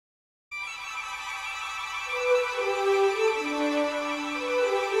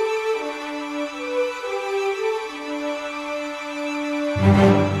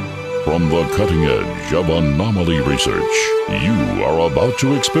On the cutting edge of anomaly research, you are about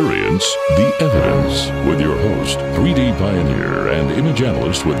to experience The Evidence with your host, 3D pioneer and image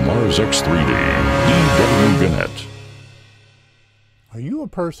analyst with Mars X3D, D.W. Gannett. Are you a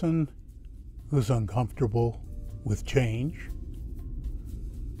person who's uncomfortable with change?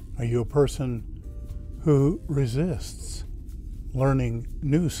 Are you a person who resists learning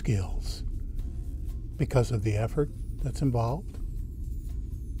new skills because of the effort that's involved?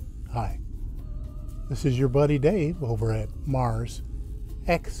 Hi, this is your buddy Dave over at Mars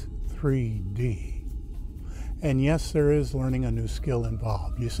X3D. And yes, there is learning a new skill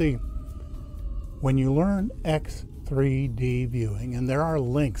involved. You see, when you learn X3D viewing, and there are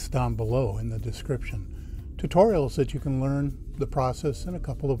links down below in the description, tutorials that you can learn the process in a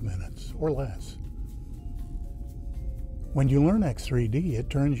couple of minutes or less. When you learn X3D, it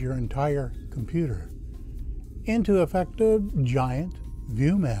turns your entire computer into effect a giant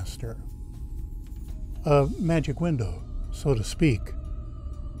ViewMaster, a magic window, so to speak,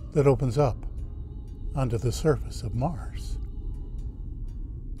 that opens up onto the surface of Mars.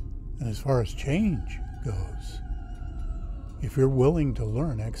 And as far as change goes, if you're willing to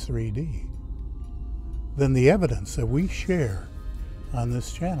learn X3D, then the evidence that we share on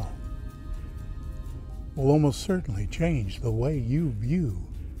this channel will almost certainly change the way you view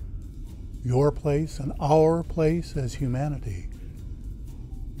your place and our place as humanity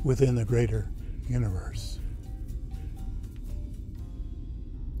within the greater universe.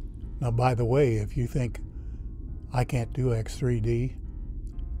 Now, by the way, if you think I can't do X3D,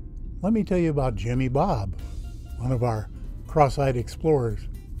 let me tell you about Jimmy Bob, one of our cross-eyed explorers.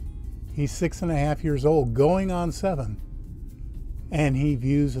 He's 6.5 years old, going on 7, and he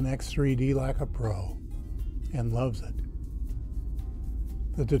views an X3D like a pro and loves it.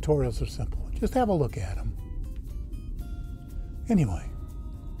 The tutorials are simple. Just have a look at them. Anyway,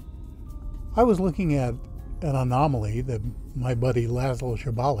 I was looking at an anomaly that my buddy Laszlo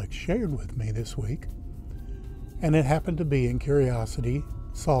Shabalik shared with me this week, and it happened to be in Curiosity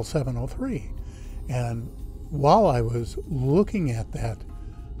Sol 703. And while I was looking at that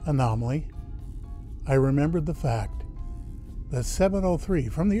anomaly, I remembered the fact that 703,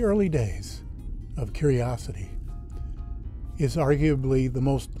 from the early days of Curiosity, is arguably the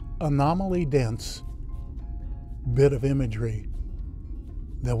most anomaly-dense bit of imagery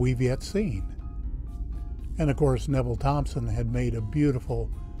that we've yet seen. And of course, Neville Thompson had made a beautiful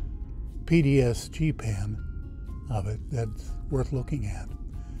PDS GPan of it that's worth looking at.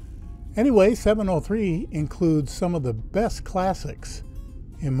 Anyway, 703 includes some of the best classics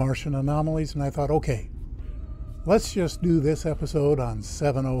in Martian anomalies, and I thought, okay, let's just do this episode on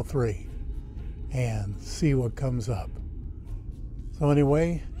 703 and see what comes up. So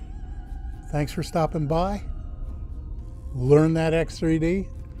anyway, thanks for stopping by. Learn that X3D.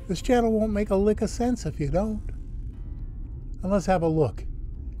 This channel won't make a lick of sense if you don't. And let's have a look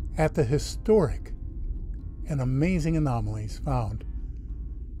at the historic and amazing anomalies found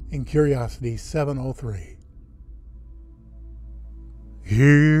in Curiosity 703.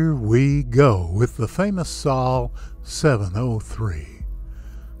 Here we go with the famous Sol 703.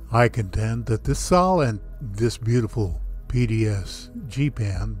 I contend that this Sol and this beautiful PDS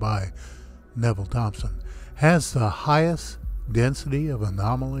GPan by Neville Thompson has the highest density of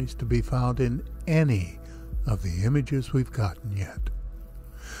anomalies to be found in any of the images we've gotten yet.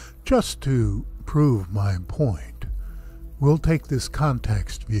 Just to prove my point, we'll take this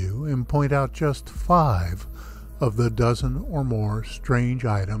context view and point out just 5 of the dozen or more strange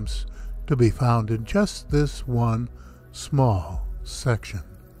items to be found in just this one small section.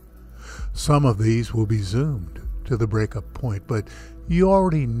 Some of these will be zoomed to the breakup point, but you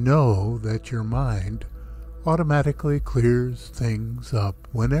already know that your mind automatically clears things up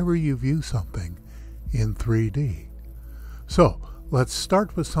whenever you view something in 3D. So let's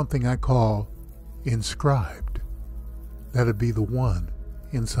start with something I call inscribed. That'd be the one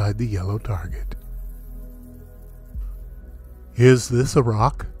inside the yellow target. Is this a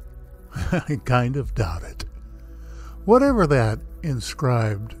rock? I kind of doubt it. Whatever that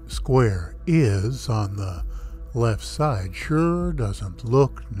inscribed square is on the left side sure doesn't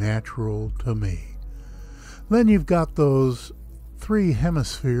look natural to me. Then you've got those 3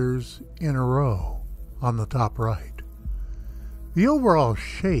 hemispheres in a row on the top right. The overall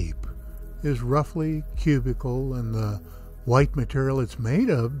shape is roughly cubical, and the white material it's made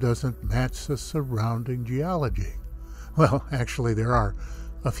of doesn't match the surrounding geology. Well, actually there are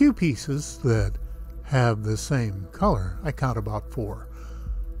a few pieces that have the same color. I count about 4.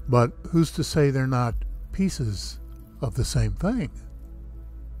 But who's to say they're not pieces of the same thing?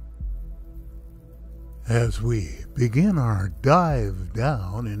 As we begin our dive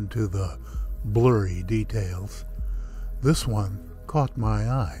down into the blurry details, this one caught my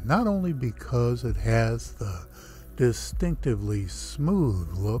eye, not only because it has the distinctively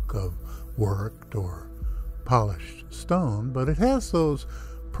smooth look of worked or polished stone, but it has those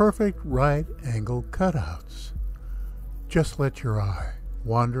perfect right angle cutouts. Just let your eye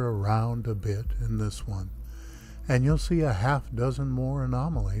wander around a bit in this one, and you'll see a half dozen more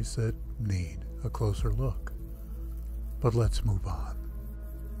anomalies that need a closer look. But let's move on.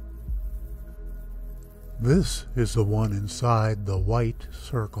 This is the one inside the white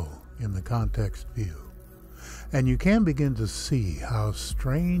circle in the context view, and you can begin to see how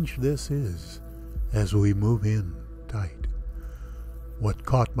strange this is as we move in tight. What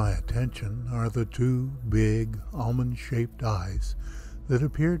caught my attention are the two big almond-shaped eyes that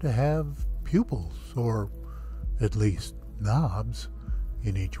appear to have pupils, or at least knobs,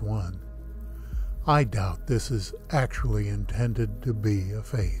 in each one. I doubt this is actually intended to be a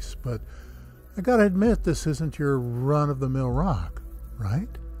face, but I gotta admit this isn't your run-of-the-mill rock,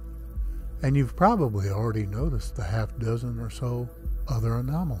 right? And you've probably already noticed the half dozen or so other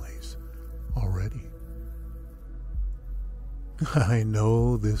anomalies already. I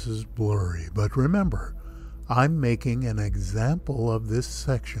know this is blurry, but remember, I'm making an example of this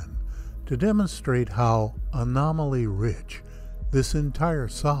section to demonstrate how anomaly-rich this entire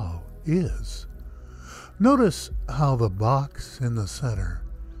saw is. Notice how the box in the center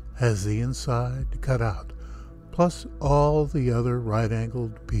has the inside cut out, plus all the other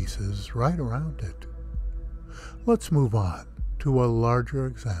right-angled pieces right around it. Let's move on to a larger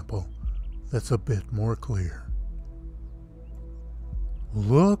example that's a bit more clear.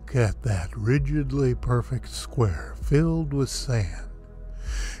 Look at that rigidly perfect square filled with sand.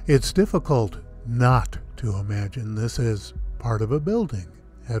 It's difficult not to imagine this as part of a building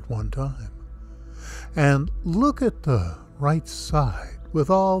at one time. And look at the right side with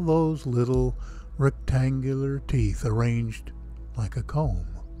all those little rectangular teeth arranged like a comb.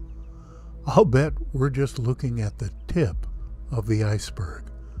 I'll bet we're just looking at the tip of the iceberg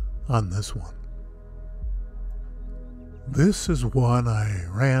on this one. This is one I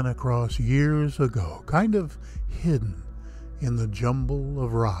ran across years ago, kind of hidden in the jumble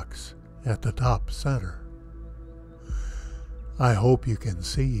of rocks at the top center. I hope you can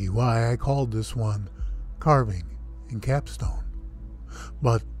see why I called this one carving and capstone.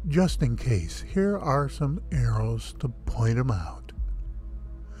 But just in case, here are some arrows to point them out.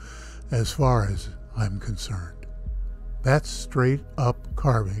 As far as I'm concerned, that's straight up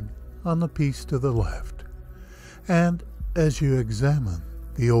carving on the piece to the left. And as you examine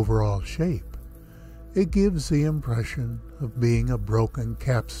the overall shape, it gives the impression of being a broken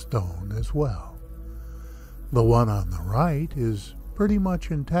capstone as well. The one on the right is pretty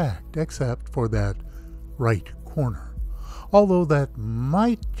much intact, except for that right corner, although that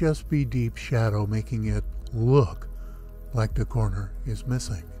might just be deep shadow making it look like the corner is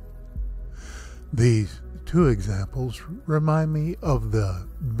missing. These two examples remind me of the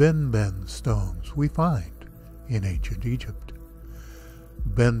Benben stones we find in ancient Egypt.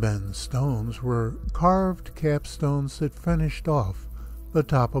 Benben stones were carved capstones that finished off the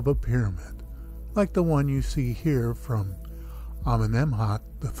top of a pyramid, like the one you see here from Amenemhat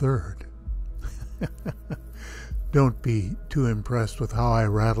III. Don't be too impressed with how I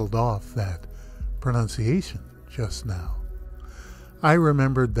rattled off that pronunciation just now. I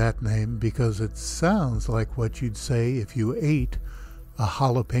remembered that name because it sounds like what you'd say if you ate a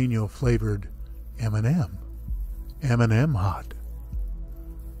jalapeno-flavored M&M. M&M hot.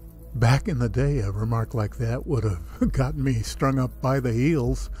 Back in the day, a remark like that would have gotten me strung up by the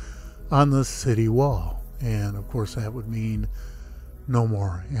heels on the city wall, and of course that would mean no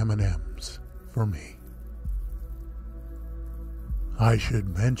more M&Ms for me. I should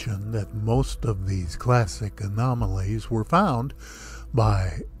mention that most of these classic anomalies were found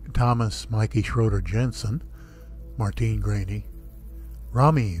by Thomas Mikey Schroeder Jensen, Martine Graney,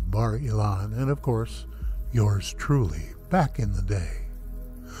 Rami Bar Ilan, and of course yours truly back in the day.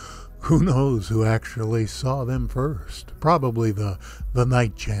 Who knows who actually saw them first? Probably the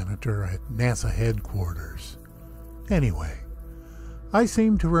night janitor at NASA headquarters. Anyway, I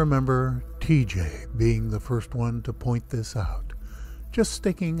seem to remember TJ being the first one to point this out, just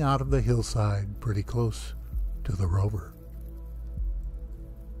sticking out of the hillside pretty close to the rover.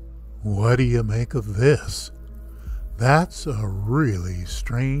 What do you make of this? That's a really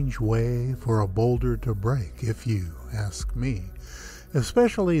strange way for a boulder to break, if you ask me,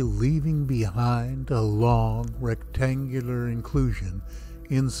 especially leaving behind a long rectangular inclusion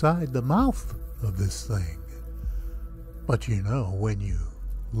inside the mouth of this thing. But you know, when you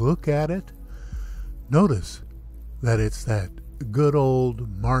look at it, Notice that it's that good old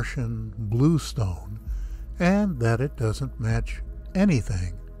Martian bluestone and that it doesn't match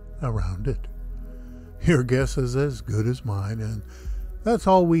anything around it. Your guess is as good as mine, and that's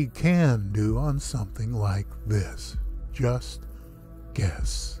all we can do on something like this. Just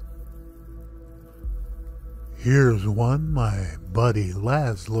guess. Here's one my buddy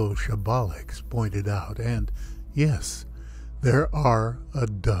Laszlo Shabalix pointed out, and yes, there are a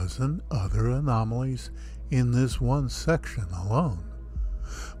dozen other anomalies in this one section alone.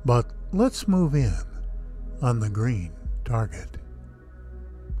 But let's move in on the green target.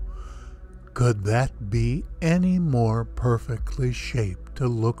 Could that be any more perfectly shaped to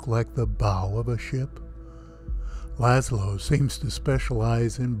look like the bow of a ship? Laszlo seems to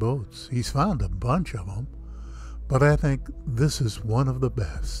specialize in boats. He's found a bunch of them, but I think this is one of the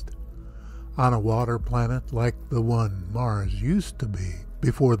best. On a water planet like the one Mars used to be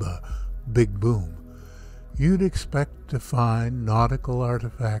before the Big Boom, you'd expect to find nautical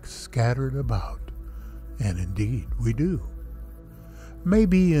artifacts scattered about, and indeed we do.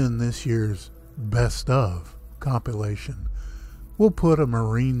 Maybe in this year's Best Of compilation, we'll put a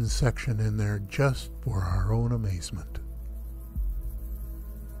marine section in there just for our own amazement.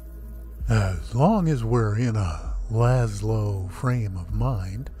 As long as we're in a Laszlo frame of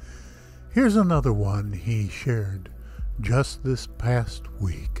mind, here's another one he shared just this past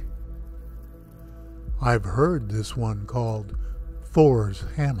week. I've heard this one called Thor's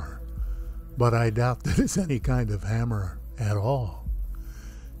Hammer, but I doubt that it's any kind of hammer at all.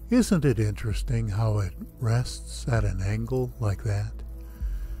 Isn't it interesting how it rests at an angle like that?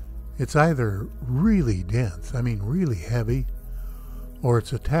 It's either really dense, really heavy, or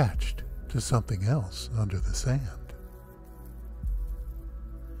it's attached to something else under the sand.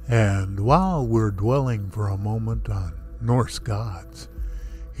 And while we're dwelling for a moment on Norse gods,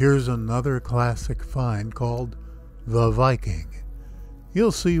 here's another classic find called the Viking.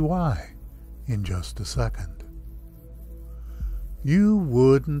 You'll see why in just a second. You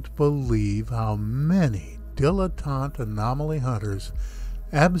wouldn't believe how many dilettante anomaly hunters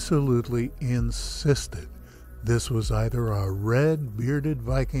absolutely insisted this was either a red-bearded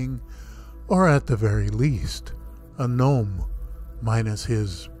Viking or at the very least a gnome minus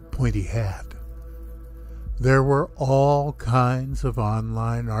his pointy hat. There were all kinds of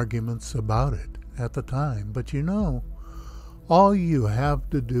online arguments about it at the time, but all you have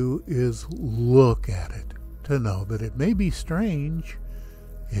to do is look at it to know that it may be strange,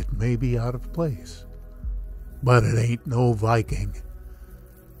 it may be out of place, but it ain't no Viking.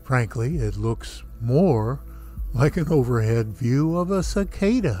 Frankly, it looks more like an overhead view of a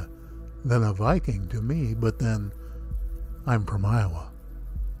cicada than a Viking to me, but then I'm from Iowa.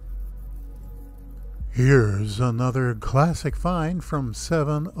 Here's another classic find from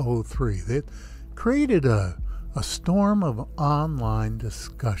 703 that created a storm of online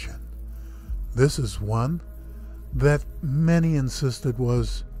discussion. This is one that many insisted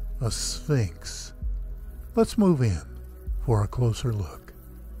was a sphinx. Let's move in for a closer look.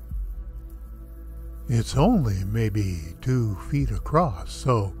 It's only maybe 2 feet across,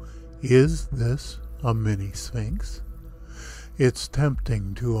 so is this a mini sphinx? It's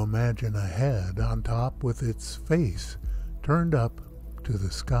tempting to imagine a head on top with its face turned up to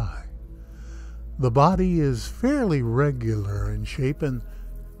the sky. The body is fairly regular in shape, and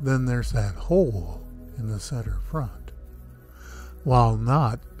then there's that hole in the center front. While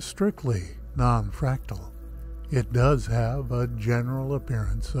not strictly non-fractal, it does have a general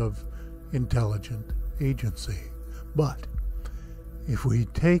appearance of intelligent agency. But if we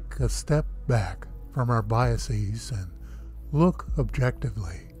take a step back from our biases and look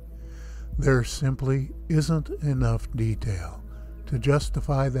objectively, there simply isn't enough detail to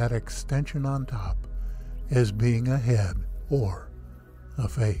justify that extension on top as being a head or a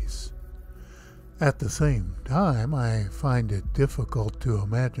face. At the same time, I find it difficult to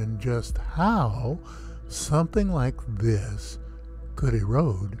imagine just how something like this could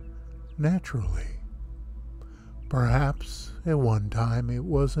erode naturally. Perhaps at one time it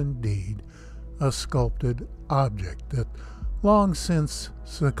was indeed a sculpted object that long since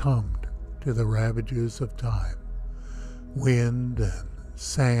succumbed to the ravages of time, wind and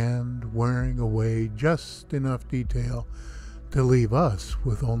sand wearing away just enough detail to leave us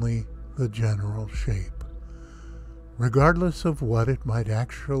with only the general shape. Regardless of what it might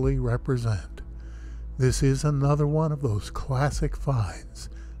actually represent, this is another one of those classic finds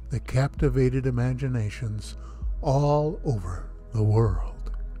that captivated imaginations all over the world.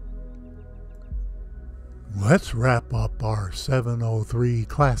 Let's wrap up our 703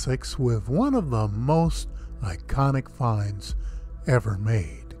 classics with one of the most iconic finds ever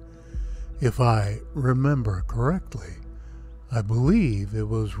made. If I remember correctly, I believe it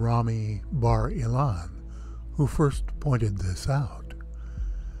was Rami Bar-Ilan who first pointed this out.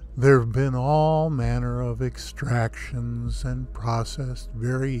 There have been all manner of extractions and processed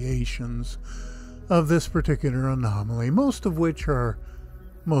variations of this particular anomaly, most of which are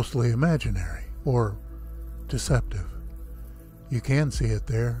mostly imaginary or deceptive. You can see it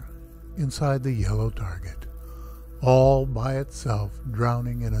there inside the yellow target, all by itself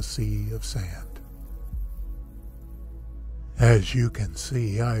drowning in a sea of sand. As you can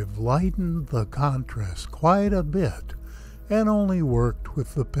see, I've lightened the contrast quite a bit and only worked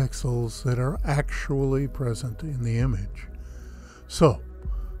with the pixels that are actually present in the image. So,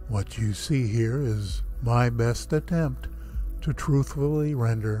 what you see here is my best attempt to truthfully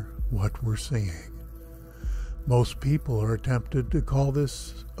render what we're seeing. Most people are tempted to call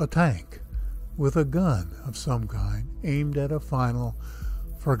this a tank with a gun of some kind aimed at a final,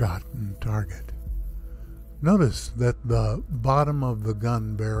 forgotten target. Notice that the bottom of the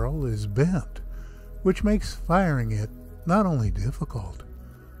gun barrel is bent, which makes firing it not only difficult,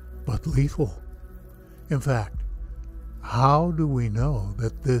 but lethal. In fact, how do we know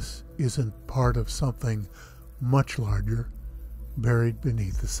that this isn't part of something much larger buried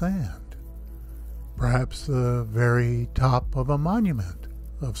beneath the sand? Perhaps the very top of a monument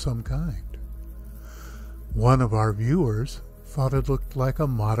of some kind. One of our viewers thought it looked like a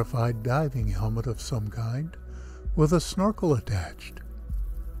modified diving helmet of some kind with a snorkel attached.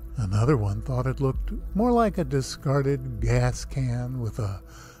 Another one thought it looked more like a discarded gas can with a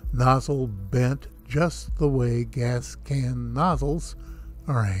nozzle bent just the way gas can nozzles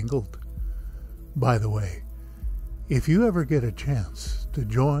are angled. By the way, if you ever get a chance to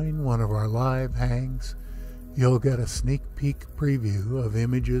join one of our live hangs, you'll get a sneak peek preview of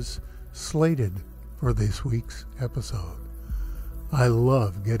images slated for this week's episode. I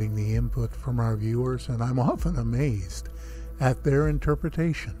love getting the input from our viewers, and I'm often amazed at their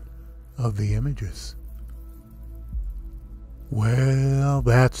interpretation of the images. Well,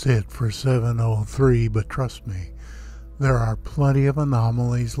 that's it for 703, but trust me, there are plenty of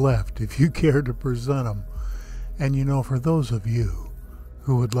anomalies left if you care to present them. And you know, for those of you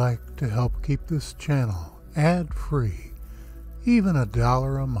who would like to help keep this channel ad-free, even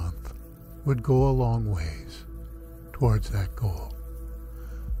 $1 a month would go a long ways towards that goal.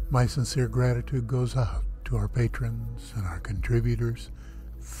 My sincere gratitude goes out to our patrons and our contributors.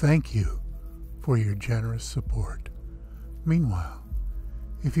 Thank you for your generous support. Meanwhile,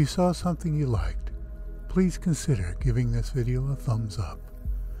 if you saw something you liked, please consider giving this video a thumbs up.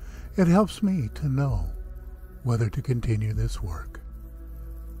 It helps me to know whether to continue this work.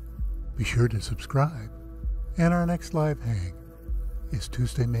 Be sure to subscribe, and our next live hang is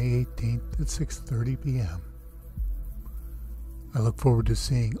Tuesday, May 18th at 6:30 p.m. I look forward to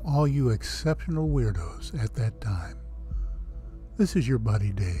seeing all you exceptional weirdos at that time. This is your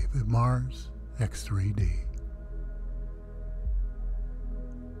buddy Dave at Mars X3D.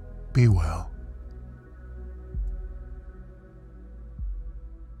 Be well.